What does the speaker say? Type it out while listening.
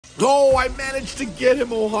Oh, I managed to get him,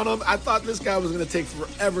 Ohana. I thought this guy was going to take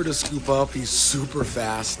forever to scoop up. He's super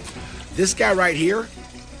fast. This guy right here,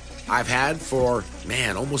 I've had for,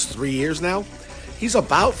 man, almost 3 years now. He's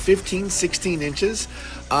about 15, 16 inches.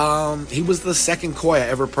 He was the second koi I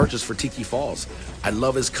ever purchased for Tiki Falls. I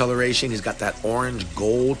love his coloration. He's got that orange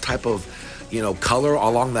gold type of, color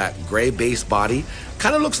along that gray base body.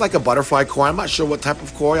 Kind of looks like a butterfly koi. I'm not sure what type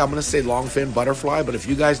of koi. I'm going to say longfin butterfly, but if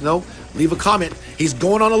you guys know, leave a comment. He's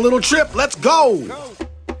going on a little trip. Let's go.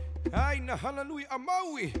 Hana Hui A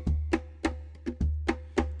Maui.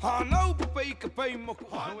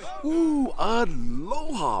 Ooh,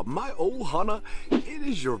 aloha, my Ohana. It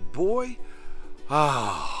is your boy.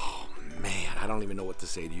 Oh, man, I don't even know what to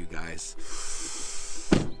say to you guys.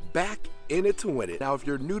 Back in it to win it. Now, if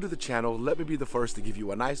you're new to the channel, let me be the first to give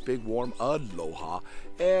you a nice big warm aloha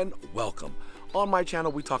and welcome. On my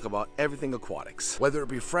channel, we talk about everything aquatics, whether it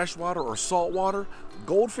be freshwater or saltwater,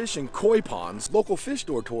 goldfish and koi ponds, local fish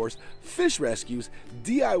store tours, fish rescues,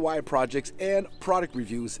 DIY projects, and product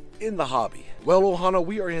reviews in the hobby. Well, Ohana,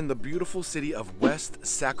 we are in the beautiful city of West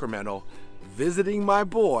Sacramento, visiting my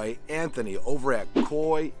boy, Anthony, over at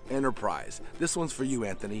Koi Enterprise. This one's for you,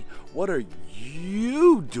 Anthony. What are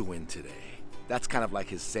you doing today? That's kind of like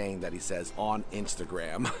his saying that he says on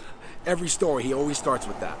Instagram. Every story, he always starts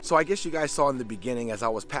with that. So I guess you guys saw in the beginning as I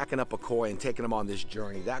was packing up a koi and taking him on this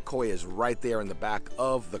journey. That koi is right there in the back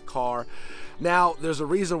of the car. Now, there's a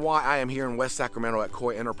reason why I am here in West Sacramento at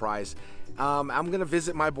Koi Enterprise. I'm gonna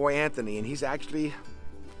visit my boy Anthony, and he's actually,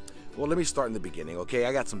 well, let me start in the beginning, okay?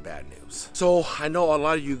 I got some bad news. So I know a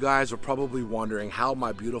lot of you guys are probably wondering how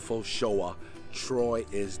my beautiful Showa, Troy,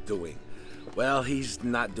 is doing. Well, he's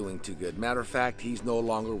not doing too good. Matter of fact, he's no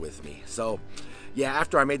longer with me. So yeah,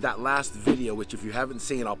 after I made that last video, which if you haven't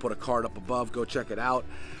seen, I'll put a card up above, go check it out.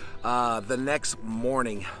 The next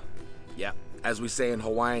morning, yeah, as we say in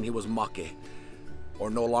Hawaiian, he was make, or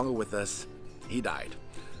no longer with us, he died.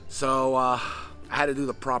 So I had to do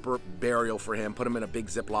the proper burial for him, put him in a big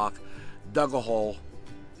Ziploc, dug a hole,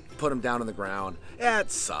 put him down in the ground. Yeah,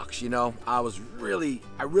 it sucks, I really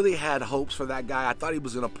had hopes for that guy. I thought he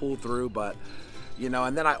was gonna pull through, but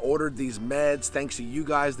and then I ordered these meds, thanks to you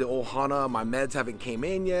guys, the Ohana. My meds haven't came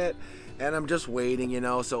in yet, and I'm just waiting,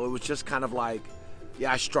 so it was just kind of like,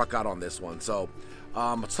 yeah, I struck out on this one. So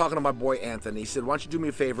I was talking to my boy Anthony. He said, why don't you do me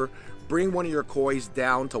a favor, bring one of your kois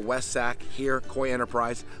down to West Sac here, Koi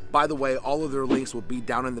Enterprise. By the way, all of their links will be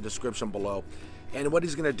down in the description below. And what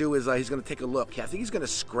he's gonna do is he's gonna take a look. I think he's gonna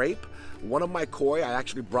scrape one of my koi. I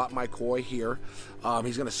actually brought my koi here.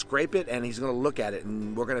 He's gonna scrape it and he's gonna look at it,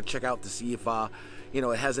 and we're gonna check out to see if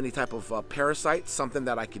it has any type of parasite, something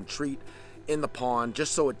that I can treat in the pond,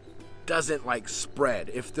 just so it doesn't like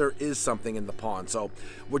spread if there is something in the pond. So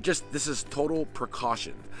this is total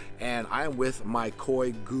precaution, and I am with my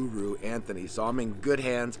koi guru Anthony, so I'm in good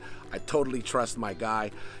hands. I totally trust my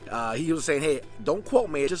guy. He was saying, hey, don't quote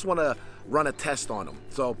me, I just want to run a test on him.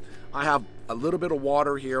 So I have a little bit of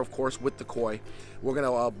water here, of course, with the koi. We're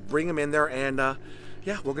gonna bring him in there, and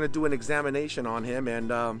yeah, we're gonna do an examination on him, and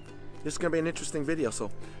this is gonna be an interesting video,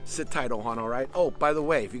 so sit tight, Ohana, all right? Oh, by the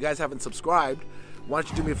way, if you guys haven't subscribed, why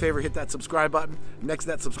don't you do me a favor, hit that subscribe button. Next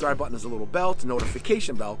to that subscribe button is a little bell, it's a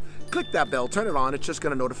notification bell. Click that bell, turn it on, it's just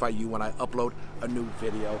gonna notify you when I upload a new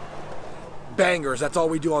video. Bangers, that's all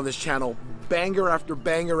we do on this channel. Banger after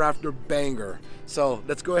banger after banger. So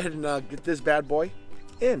let's go ahead and get this bad boy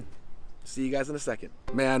in. See you guys in a second.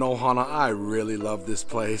 Man, Ohana, I really love this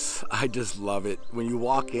place. I just love it. When you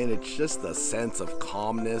walk in, it's just a sense of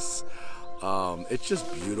calmness. It's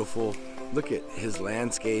just beautiful. Look at his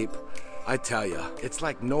landscape. I tell you, it's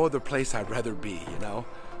like no other place I'd rather be,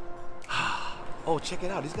 Oh, check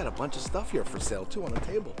it out. He's got a bunch of stuff here for sale too on the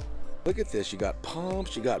table. Look at this. You got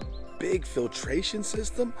pumps, you got big filtration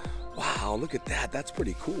system. Wow, look at that. That's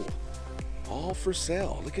pretty cool. All for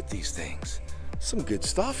sale. Look at these things. Some good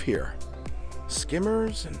stuff here.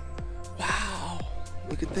 Skimmers and wow,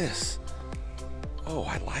 look at this. Oh,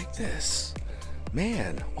 I like this.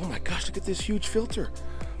 Man, oh my gosh, look at this huge filter.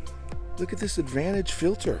 Look at this Advantage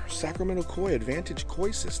filter. Sacramento Koi Advantage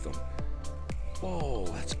Koi system. Whoa,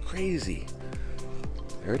 that's crazy.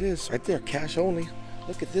 There it is, right there, cash only.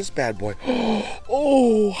 Look at this bad boy.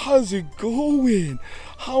 Oh, how's it going?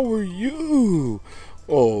 How are you?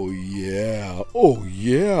 Oh yeah,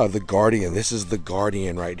 the Guardian. This is the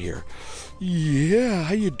Guardian right here. Yeah,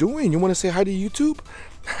 how you doing? You want to say hi to YouTube?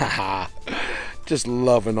 Haha, just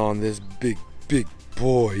loving on this big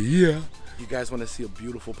boy, yeah. You guys want to see a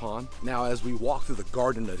beautiful pond? Now, as we walk through the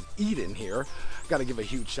Garden of Eden here, gotta give a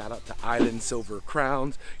huge shout out to Island Silver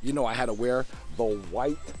Crowns. I had to wear the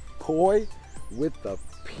white koi with the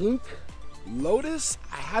pink lotus,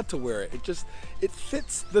 I had to wear it. It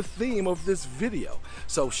fits the theme of this video.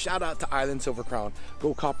 So shout out to Island Silver Crown.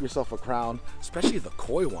 Go cop yourself a crown, especially the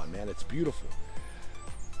koi one, man. It's beautiful.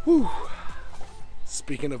 Whew.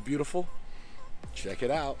 Speaking of beautiful, check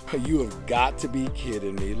it out. You have got to be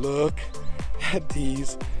kidding me. Look at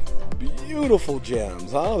these beautiful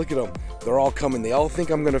gems, huh? Look at them. They're all coming. They all think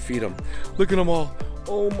I'm gonna feed them. Look at them all.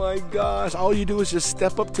 Oh my gosh. All you do is just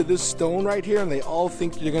step up to this stone right here and they all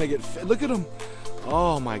think you're gonna get fed. Look at them.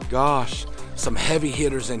 Oh my gosh. Some heavy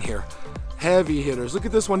hitters in here. Heavy hitters. Look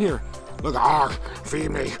at this one here. Look, feed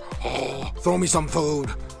me. Oh, throw me some food.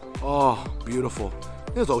 Oh, beautiful.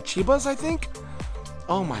 There's Ochibas, I think.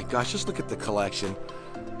 Oh my gosh, just look at the collection.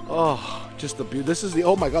 Oh, just the beauty. This is the,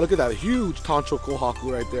 oh my God, look at that huge Tancho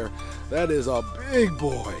Kohaku right there. That is a big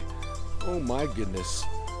boy. Oh my goodness.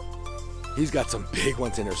 He's got some big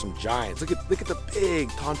ones in there, some giants. Look at the big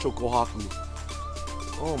Tancho Kohaku.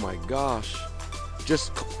 Oh my gosh.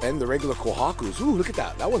 Just, and the regular Kohakus. Ooh, look at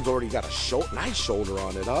that. That one's already got a nice shoulder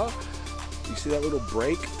on it, huh? You see that little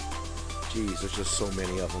break? Jeez, there's just so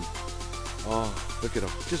many of them. Oh, look at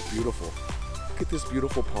them. Just beautiful. Look at this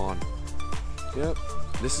beautiful pond. Yep.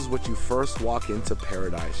 This is what you first walk into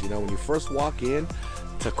paradise. You know, when you first walk in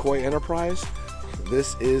to Koi Enterprise,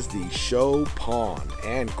 this is the show pond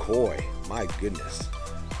and koi. My goodness.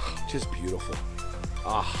 Just beautiful.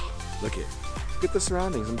 Look at the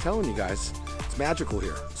surroundings. I'm telling you guys, it's magical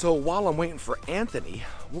here. So while I'm waiting for Anthony,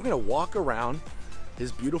 we're gonna walk around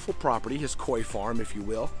his beautiful property, his koi farm, if you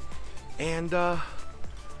will, and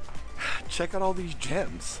check out all these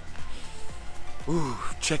gems. Ooh,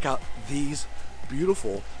 check out these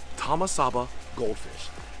beautiful Tamasaba goldfish.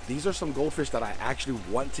 These are some goldfish that I actually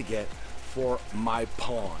want to get for my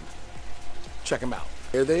pond. Check them out.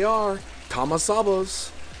 Here they are,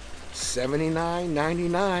 Tamasabas,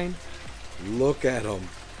 $79.99. Look at them.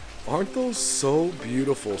 Aren't those so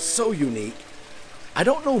beautiful, so unique? I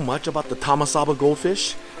don't know much about the Tamasaba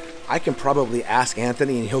goldfish. I can probably ask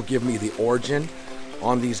Anthony and he'll give me the origin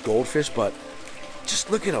on these goldfish, but just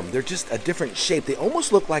look at them. They're just a different shape. They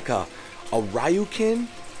almost look like a Ryukin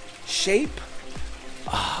shape,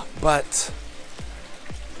 but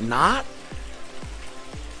not.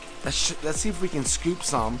 Let's see if we can scoop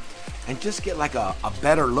some and just get like a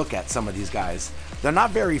better look at some of these guys. They're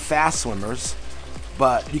not very fast swimmers,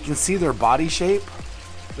 but you can see their body shape.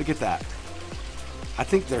 Look at that. I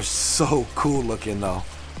think they're so cool looking though.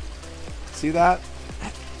 See that?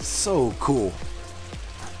 So cool.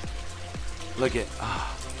 Look at,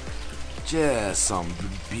 just some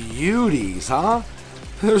beauties, huh?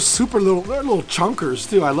 They're super little, they're little chunkers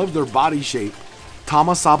too. I love their body shape.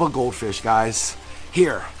 Tamasaba goldfish, guys,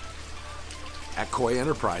 here at Koi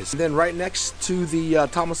Enterprise. And then right next to the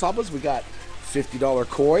Tamasabas, we got $50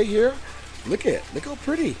 koi here. Look how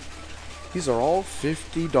pretty. These are all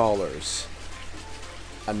 $50.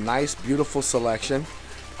 A nice, beautiful selection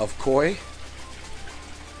of koi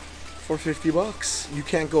for 50 bucks. You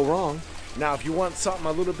can't go wrong. Now, if you want something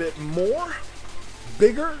a little bit more,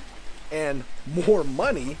 bigger, and more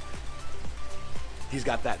money, he's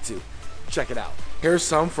got that too. Check it out. Here's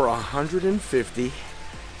some for 150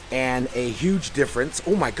 and a huge difference.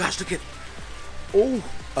 Oh my gosh, look at, oh,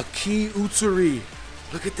 a Ki Utsuri.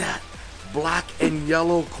 Look at that, black and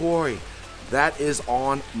yellow koi. That is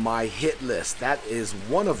on my hit list. That is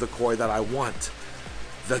one of the koi that I want.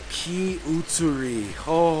 The Ki Utsuri.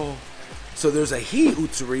 Oh, so there's a Hi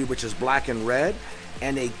Utsuri, which is black and red,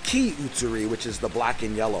 and a Ki Utsuri, which is the black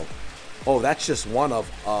and yellow. Oh, that's just one of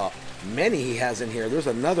many he has in here. There's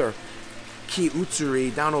another Ki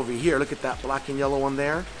Utsuri down over here. Look at that black and yellow one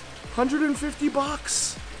there. 150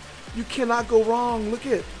 bucks. You cannot go wrong. Look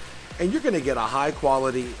at, and you're gonna get a high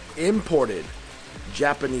quality imported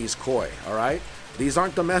Japanese koi, all right? These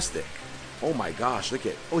aren't domestic. Oh my gosh, look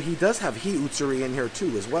at, oh, he does have Hi Utsuri in here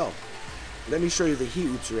too as well. Let me show you the Hi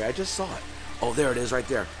Utsuri. I just saw it. Oh, there it is right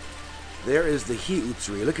there. There is the Hi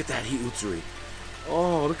Utsuri. Look at that Hi Utsuri.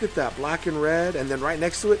 Oh, look at that, black and red. And then right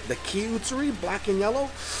next to it, the Ki Utsuri, black and yellow.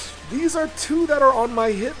 These are two that are on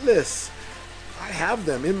my hit list. I have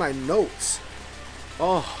them in my notes.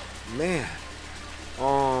 Oh, man.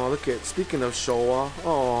 Oh, look at, speaking of Showa.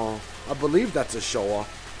 Oh, I believe that's a Showa.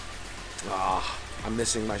 I'm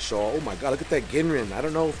missing my Showa. Oh my God, look at that Ginrin. I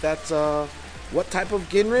don't know if that's what type of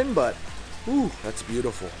Ginrin, but ooh, that's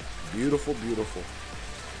beautiful. Beautiful, beautiful.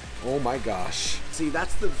 Oh my gosh. See,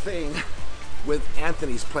 that's the thing with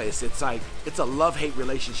Anthony's place. It's like, it's a love-hate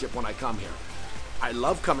relationship when I come here. I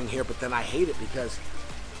love coming here, but then I hate it because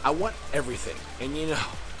I want everything. And you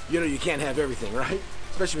know you can't have everything, right?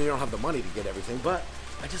 Especially when you don't have the money to get everything. But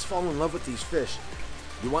I just fall in love with these fish.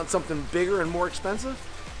 You want something bigger and more expensive?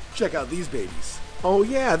 Check out these babies. Oh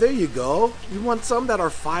yeah, there you go. You want some that are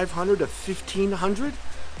 500 to 1500?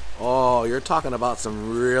 Oh, you're talking about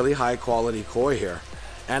some really high quality koi here.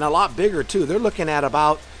 And a lot bigger too. They're looking at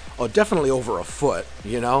about, oh, definitely over a foot,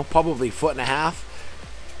 you know, probably 1.5 feet.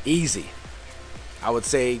 Easy. I would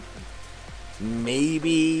say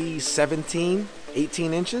maybe 17,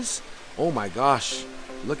 18 inches. Oh my gosh,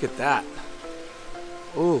 look at that.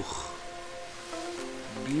 Oh,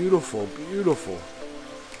 beautiful, beautiful.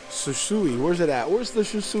 Susui, where's it at? Where's the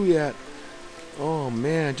Susui at? Oh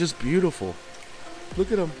man, just beautiful.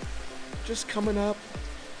 Look at them, just coming up,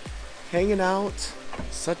 hanging out.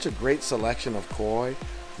 Such a great selection of koi.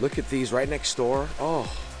 Look at these right next door.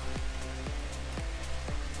 Oh,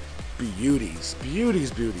 beauties,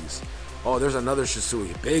 beauties, beauties. Oh, there's another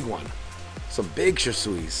Shisui, big one. Some big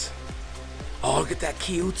Shisuis. Oh, look at that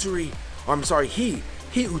Ki-Utsuri. Or I'm sorry,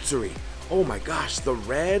 Hi-Utsuri. Oh my gosh, the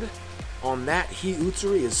red on that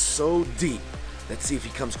Hi-Utsuri is so deep. Let's see if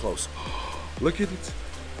he comes close. Look at it.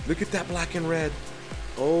 Look at that black and red.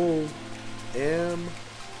 OMGZ.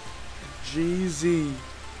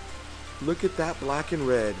 Look at that black and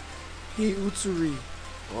red. Hi-Utsuri.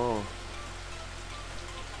 Oh,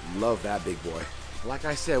 love that big boy. Like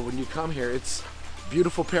I said, when you come here, it's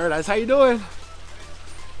beautiful paradise. How you doing?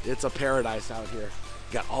 It's a paradise out here.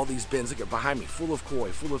 Got all these bins, look at behind me, full of koi,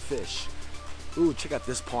 full of fish. Ooh, check out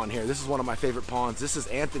this pond here. This is one of my favorite ponds. This is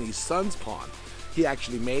Anthony's son's pond. He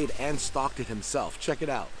actually made and stocked it himself. Check it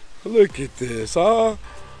out. Look at this, huh?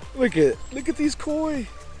 Look at these koi.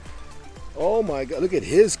 Oh my God, look at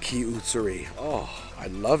his Ki-Utsuri. Oh, I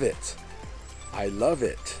love it. I love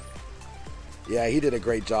it. Yeah, he did a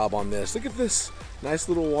great job on this. Look at this nice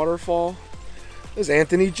little waterfall. There's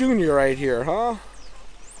Anthony Jr. right here, huh?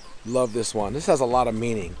 Love this one. This has a lot of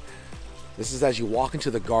meaning. This is as you walk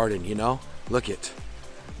into the garden, you know? Look it.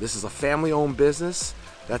 This is a family-owned business.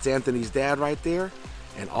 That's Anthony's dad right there.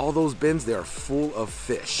 And all those bins, they're full of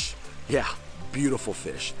fish. Yeah, beautiful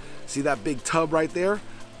fish. See that big tub right there?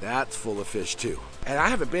 That's full of fish too. And I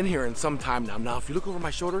haven't been here in some time now. Now, if you look over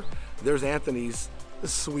my shoulder, there's Anthony's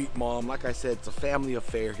sweet mom. Like I said, it's a family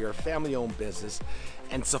affair here, a family-owned business.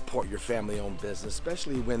 And support your family-owned business,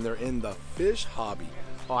 especially when they're in the fish hobby.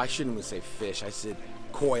 Oh, I shouldn't even say fish. I said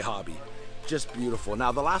koi hobby. Just beautiful.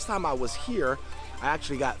 Now, the last time I was here, I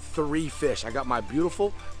actually got 3 fish. I got my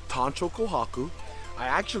beautiful Tancho Kohaku. I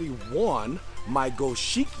actually won my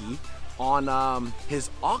Goshiki on his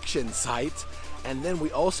auction site. And then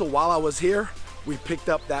we also, while I was here, we picked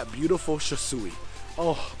up that beautiful Shisui.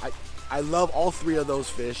 Oh, I love all 3 of those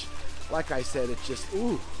fish. Like I said, it's just,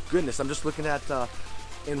 ooh, goodness. I'm just looking at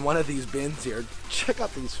in one of these bins here. Check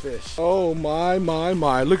out these fish. Oh my, my,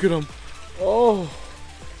 my. Look at them. Oh,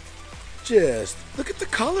 just look at the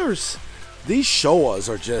colors. These Showas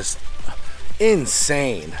are just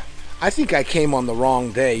insane. I think I came on the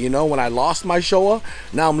wrong day, you know, when I lost my Showa.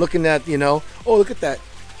 Now I'm looking at, you know, oh, look at that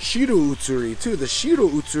Shiro Utsuri too. The Shiro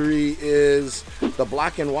Utsuri is the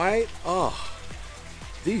black and white. Oh,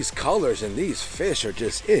 these colors and these fish are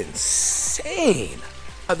just insane.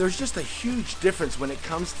 There's just a huge difference when it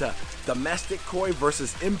comes to domestic koi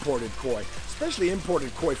versus imported koi, especially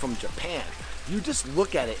imported koi from Japan. You just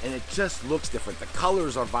look at it and it just looks different. The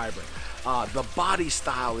colors are vibrant. The body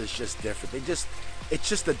style is just different. It's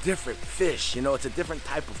just a different fish, you know, it's a different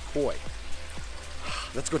type of koi.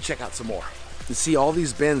 Let's go check out some more. You see all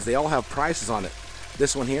these bins, they all have prices on it.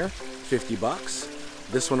 This one here, 50 bucks.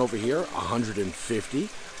 This one over here, 150.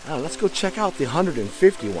 Let's go check out the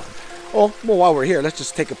 150 one. Oh, well, while we're here, let's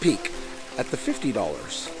just take a peek at the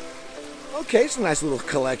 $50. Okay, it's a nice little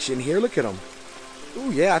collection here. Look at them.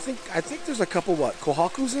 Ooh, yeah, I think there's a couple, what,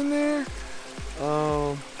 Kohakus in there?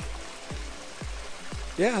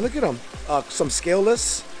 Yeah, look at them. Some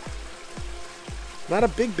scaleless. Not a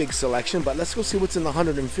big selection, but let's go see what's in the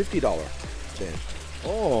 $150 bin.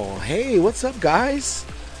 Oh, hey, what's up, guys?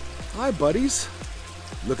 Hi, buddies.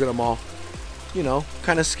 Look at them all. You know,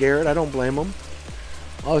 kind of scared. I don't blame them.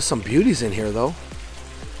 Oh, there's some beauties in here, though.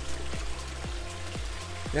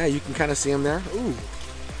 Yeah, you can kind of see them there. Ooh.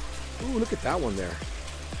 Ooh, look at that one there.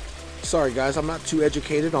 Sorry, guys, I'm not too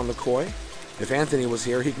educated on the koi. If Anthony was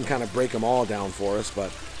here, he can kind of break them all down for us,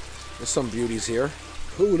 but there's some beauties here.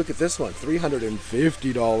 Ooh, look at this one.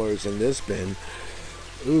 $350 in this bin.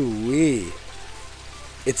 Ooh-wee.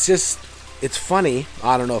 It's just, it's funny.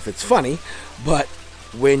 I don't know if it's funny, but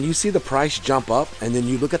when you see the price jump up and then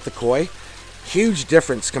you look at the koi, huge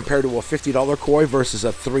difference compared to a $50 koi versus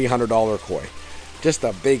a $300 koi. Just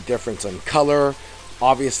a big difference in color,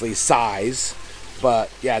 obviously size,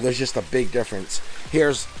 but yeah, there's just a big difference.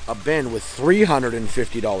 Here's a bin with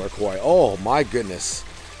 $350 koi. Oh my goodness.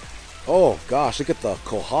 Oh gosh, look at the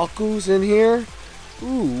kohakus in here.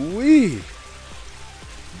 Ooh wee.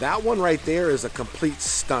 That one right there is a complete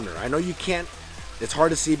stunner. I know you can't, it's hard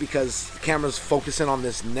to see because the camera's focusing on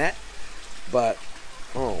this net, but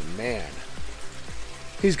oh man.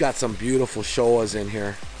 He's got some beautiful showas in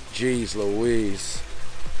here. Jeez Louise.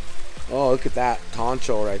 Oh, look at that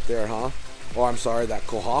tancho right there, huh? Oh, I'm sorry, that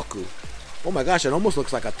kohaku. Oh my gosh, it almost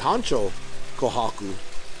looks like a tancho kohaku.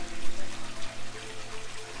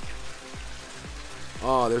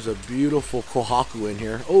 Oh, there's a beautiful kohaku in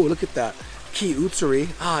here. Oh, look at that kiutsuri.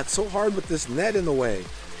 Ah, it's so hard with this net in the way.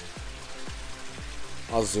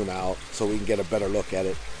 I'll zoom out so we can get a better look at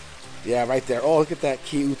it. Yeah, right there. Oh, look at that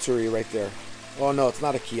kiutsuri right there. Oh no, it's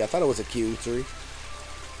not a ki. I thought it was a kiutsuri.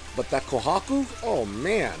 But that kohaku, oh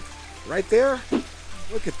man. Right there,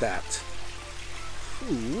 look at that.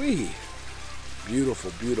 Ooh-wee.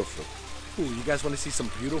 Beautiful, beautiful. Ooh, you guys want to see some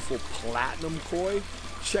beautiful platinum koi?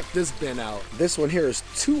 Check this bin out. This one here is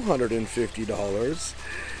 $250.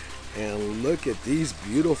 And look at these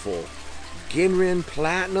beautiful Ginrin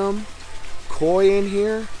platinum koi in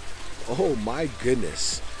here. Oh my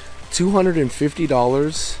goodness.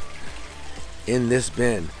 $250 in this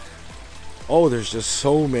bin. Oh, there's just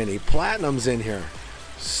so many platinums in here.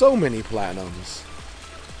 So many platinums.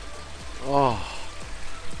 Oh.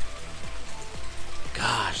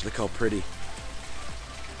 Gosh, look how pretty.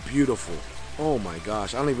 Beautiful. Oh my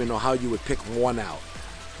gosh, I don't even know how you would pick one out.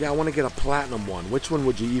 Yeah, I want to get a platinum one. Which one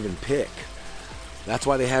would you even pick? That's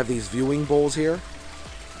why they have these viewing bowls here.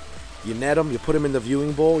 You net them, you put them in the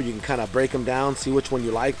viewing bowl, you can kind of break them down, see which one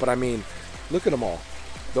you like. But I mean, look at them all.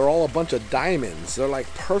 They're all a bunch of diamonds. They're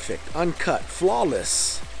like perfect, uncut,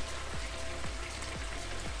 flawless.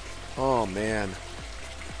 Oh man.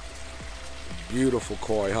 Beautiful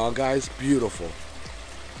koi, huh guys? Beautiful.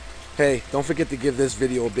 Hey, don't forget to give this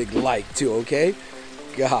video a big like too, okay?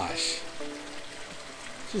 Gosh.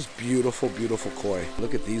 Just beautiful, beautiful koi.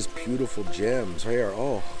 Look at these beautiful gems here.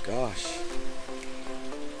 Oh gosh.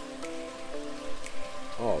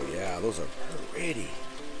 Oh yeah, those are pretty.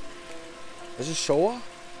 Is this showa?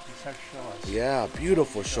 These are showas. Yeah,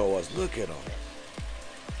 beautiful showas. Look at them.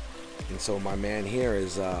 And so my man here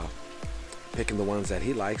is picking the ones that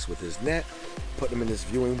he likes with his net, putting them in his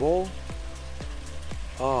viewing bowl.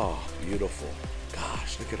 Oh, beautiful.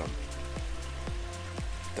 Gosh, look at them.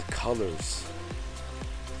 The colors.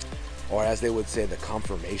 Or as they would say, the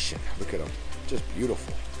confirmation. Look at them. Just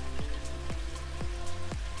beautiful.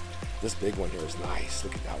 This big one here is nice.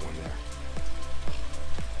 Look at that one there.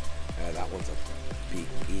 Yeah, that one's a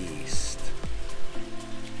beast.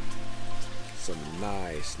 Some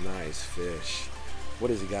nice, nice fish.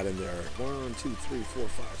 What has he got in there? 1, 2, 3, 4,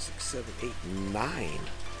 5, 6, 7, 8, 9.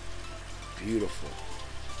 Beautiful.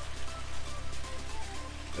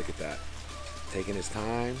 Look at that. Taking his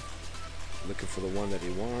time. Looking for the one that he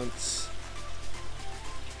wants.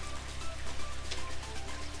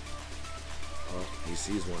 Oh, he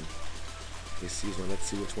sees one. He sees one. Let's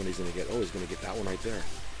see which one he's going to get. Oh, he's going to get that one right there.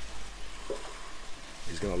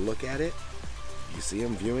 He's going to look at it. You see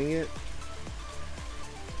him viewing it.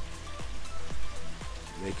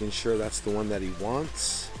 Making sure that's the one that he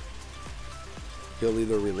wants. He'll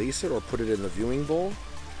either release it or put it in the viewing bowl.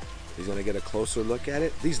 He's going to get a closer look at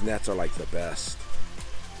it. These nets are like the best.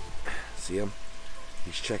 See him?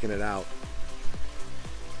 He's checking it out.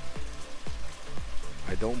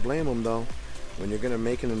 I don't blame him though. When you're going to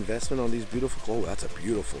make an investment on these beautiful, oh, that's a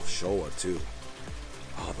beautiful showa too.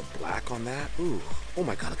 Oh, the black on that. Ooh. Oh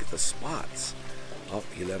my God, look at the spots. Oh,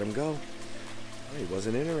 he let him go. Oh, he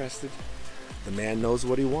wasn't interested. The man knows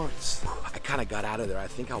what he wants. I kind of got out of there. I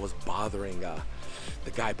think I was bothering the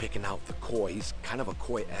guy picking out the koi. He's kind of a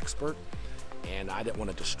koi expert, and I didn't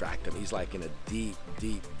want to distract him. He's like in a deep,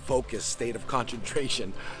 deep focused state of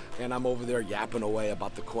concentration, and I'm over there yapping away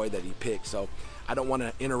about the koi that he picked. So I don't want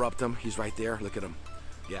to interrupt him. He's right there. Look at him.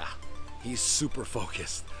 Yeah, he's super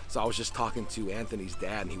focused. So I was just talking to Anthony's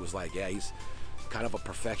dad, and he was like, yeah, he's kind of a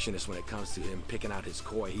perfectionist when it comes to him picking out his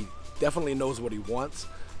koi. He definitely knows what he wants.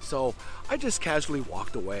 So I just casually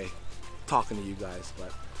walked away talking to you guys.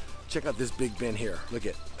 But check out this big bin here. Look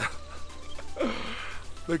at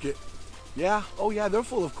look at, yeah, oh yeah, they're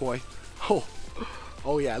full of koi.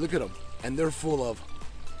 Oh yeah, look at them. And they're full of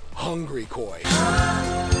hungry koi.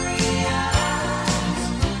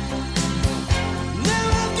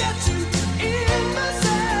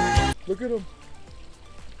 Look at them.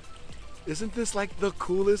 Isn't this like the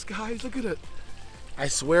coolest, guys? Look at it. I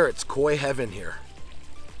swear it's koi heaven here.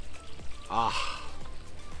 Ah.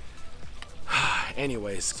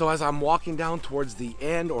 Anyways, so as I'm walking down towards the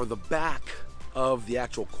end or the back of the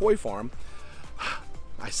actual koi farm,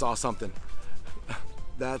 I saw something.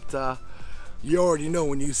 that you already know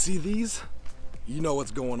when you see these, you know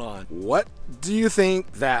what's going on. What do you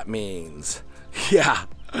think that means? Yeah,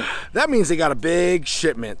 that means they got a big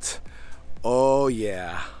shipment. Oh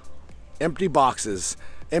yeah, empty boxes,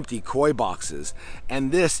 empty koi boxes.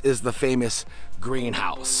 And this is the famous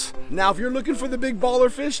greenhouse. Now, if you're looking for the big baller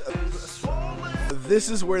fish, this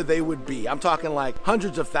is where they would be. I'm talking like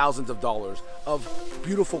hundreds of thousands of dollars of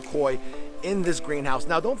beautiful koi in this greenhouse.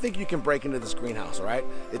 Now, don't think you can break into this greenhouse, all right?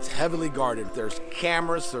 It's heavily guarded. There's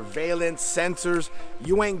cameras, surveillance, sensors.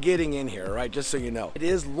 You ain't getting in here, all right? Just so you know. It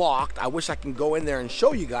is locked. I wish I can go in there and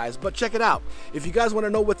show you guys, but check it out. If you guys want to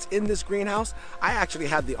know what's in this greenhouse, I actually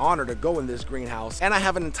had the honor to go in this greenhouse, and I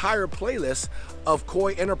have an entire playlist of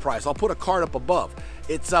Koi Enterprise. I'll put a card up above.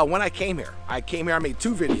 It's when I came here. I made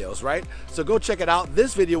 2 videos, right? So go check it out.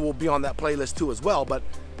 This video will be on that playlist too as well, but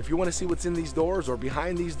if you want to see what's in these doors or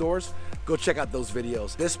behind these doors, go check out those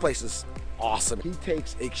videos. This place is awesome. He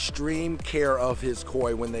takes extreme care of his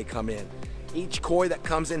koi when they come in. Each koi that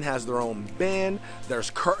comes in has their own bin. There's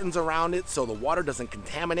curtains around it so the water doesn't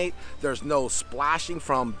contaminate. There's no splashing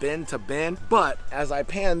from bin to bin. But as I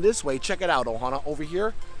pan this way, check it out, Ohana. Over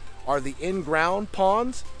here are the in-ground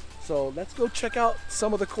ponds. So let's go check out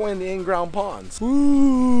some of the koi in the in-ground ponds.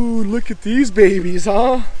 Ooh, look at these babies,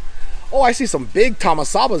 huh? Oh, I see some big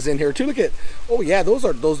tamasabas in here too. Look at, oh yeah, those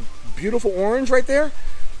are those beautiful orange right there.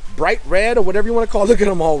 Bright red or whatever you want to call it. Look at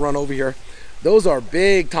them all run over here. Those are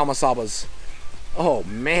big tamasabas. Oh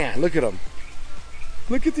man, look at them.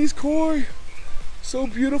 Look at these koi. So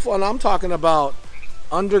beautiful. And I'm talking about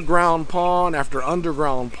underground pond after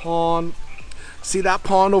underground pond. See that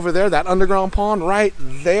pond over there, that underground pond right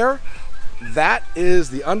there? That is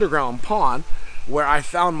the underground pond where I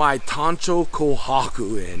found my Tancho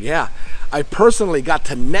Kohaku in. Yeah, I personally got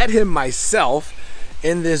to net him myself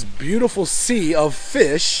in this beautiful sea of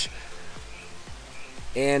fish.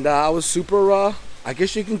 And I was super, I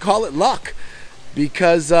guess you can call it luck,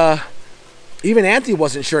 because even Auntie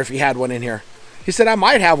wasn't sure if he had one in here. He said, I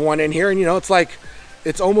might have one in here. And you know,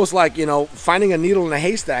 it's almost like, you know, finding a needle in a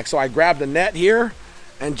haystack. So I grabbed a net here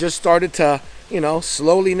and just started to, you know,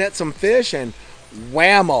 slowly net some fish, and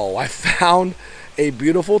whammo, I found a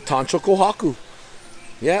beautiful Tancho Kohaku.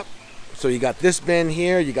 Yep. So you got this bin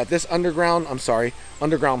here, you got this underground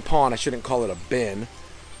pond. I shouldn't call it a bin.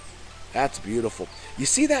 That's beautiful. You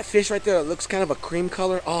see that fish right there? It looks kind of a cream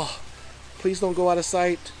color. Oh, please don't go out of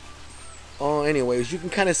sight. Oh, anyways, you can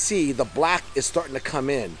kind of see the black is starting to come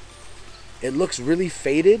in. It looks really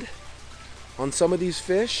faded on some of these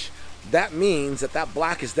fish. That means that that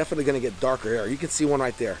black is definitely going to get darker here. You can see one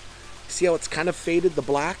right there. See how it's kind of faded, the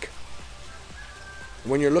black?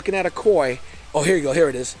 When you're looking at a koi, oh, here you go, here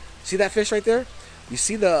it is. See that fish right there? You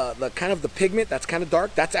see the kind of the pigment that's kind of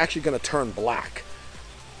dark? That's actually going to turn black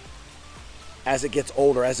as it gets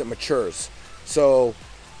older, as it matures. So,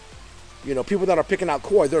 you know, people that are picking out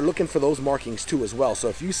koi, they're looking for those markings too as well. So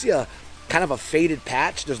if you see a kind of a faded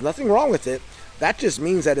patch, there's nothing wrong with it. That just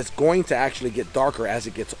means that it's going to actually get darker as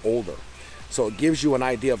it gets older. So it gives you an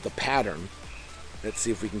idea of the pattern. Let's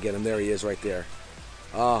see if we can get him. There he is right there.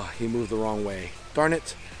 Oh, he moved the wrong way. Darn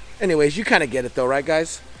it. Anyways, you kind of get it though, right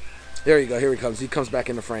guys? There you go, here he comes. He comes back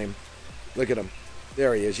in the frame. Look at him.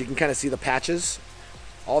 There he is. You can kind of see the patches.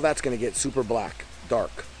 All that's going to get super black,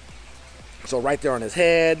 dark. So right there on his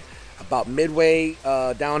head, about midway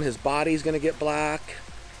down his body is going to get black.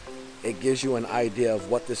 It gives you an idea of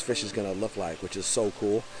what this fish is going to look like, which is so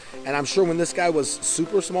cool. And I'm sure when this guy was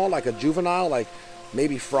super small, like a juvenile, like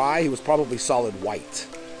maybe fry, he was probably solid white,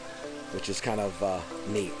 which is kind of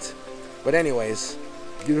neat. But anyways,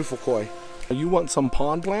 beautiful koi. You want some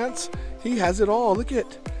pond plants? He has it all. Look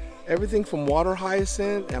at everything from water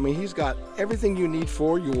hyacinth. I mean, he's got everything you need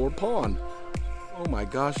for your pond. Oh my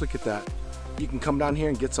gosh, look at that. You can come down here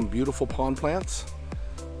and get some beautiful pond plants.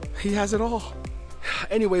 He has it all.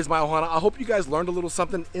 Anyways, my ohana, I hope you guys learned a little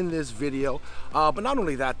something in this video. But not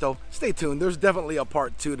only that though, stay tuned. There's definitely a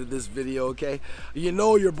part 2 to this video, okay? You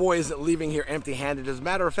know your boy isn't leaving here empty-handed. As a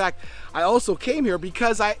matter of fact, I also came here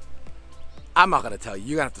because I'm not gonna tell you.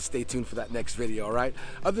 You're gonna have to stay tuned for that next video, all right?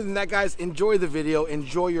 Other than that, guys, enjoy the video,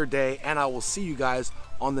 enjoy your day, and I will see you guys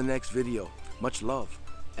on the next video. Much love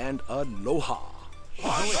and aloha.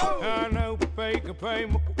 Hana Hui A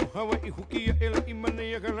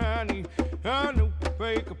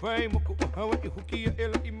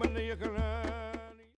Maui.